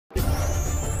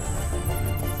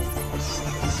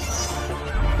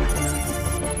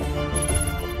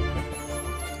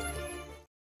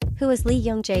Who is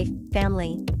Jung jae?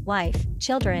 Family, wife,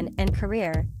 children, and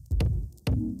career.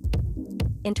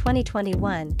 In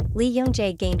 2021, Jung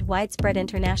jae gained widespread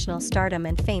international stardom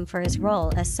and fame for his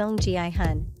role as Seong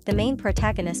Gi-hun, the main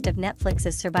protagonist of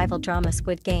Netflix's survival drama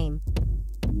Squid Game.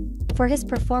 For his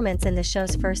performance in the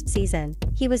show's first season,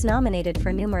 he was nominated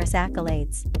for numerous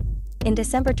accolades. In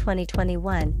December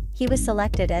 2021, he was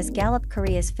selected as Gallup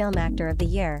Korea's Film Actor of the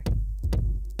Year.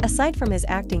 Aside from his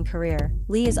acting career,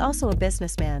 Lee is also a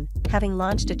businessman, having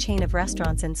launched a chain of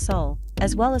restaurants in Seoul,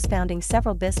 as well as founding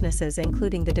several businesses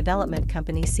including the development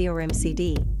company Seorim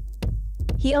C&D.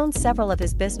 He owns several of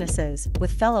his businesses,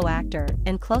 with fellow actor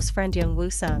and close friend Jung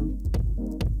Woo-sung.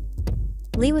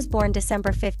 Lee was born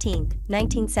December 15,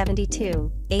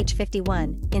 1972, age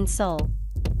 51, in Seoul.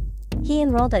 He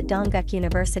enrolled at Dongguk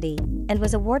University, and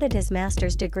was awarded his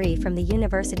master's degree from the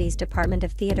university's Department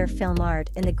of Theatre Film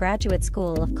Art in the Graduate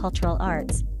School of Cultural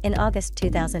Arts, in August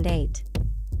 2008.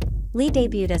 Lee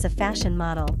debuted as a fashion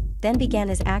model, then began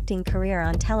his acting career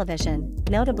on television,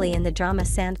 notably in the drama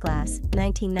Sandglass,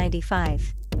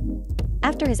 1995.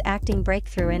 After his acting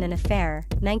breakthrough in An Affair,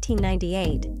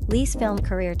 1998, Lee's film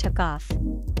career took off.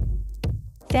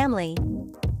 Family.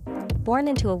 Born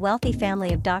into a wealthy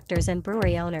family of doctors and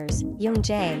brewery owners, Jung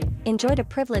jae enjoyed a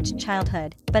privileged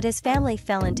childhood, but his family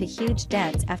fell into huge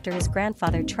debts after his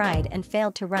grandfather tried and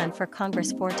failed to run for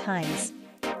Congress 4 times.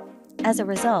 As a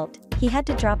result, he had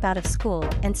to drop out of school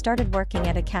and started working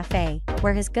at a cafe,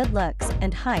 where his good looks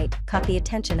and height caught the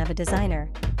attention of a designer.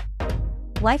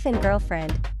 Wife and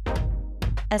girlfriend.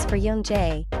 As for Jung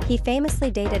jae, he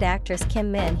famously dated actress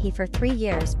Kim Min-hee for 3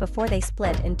 years before they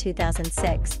split in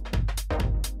 2006.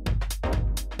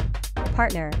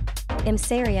 Partner.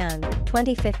 Se-ryung,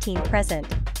 2015-present.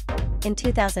 In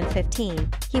 2015,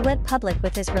 he went public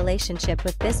with his relationship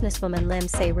with businesswoman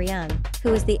Se-ryung,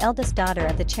 who is the eldest daughter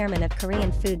of the chairman of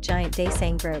Korean food giant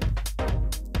Daesang Group.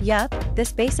 Yup,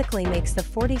 this basically makes the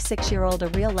 46-year-old a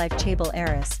real-life chaebol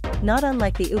heiress, not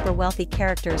unlike the uber-wealthy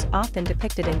characters often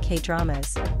depicted in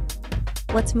K-dramas.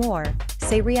 What's more,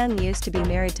 Se-ryung used to be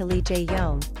married to Lee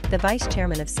Jae-yong, the vice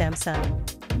chairman of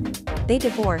Samsung. They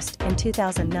divorced in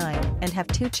 2009 and have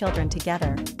 2 children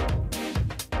together.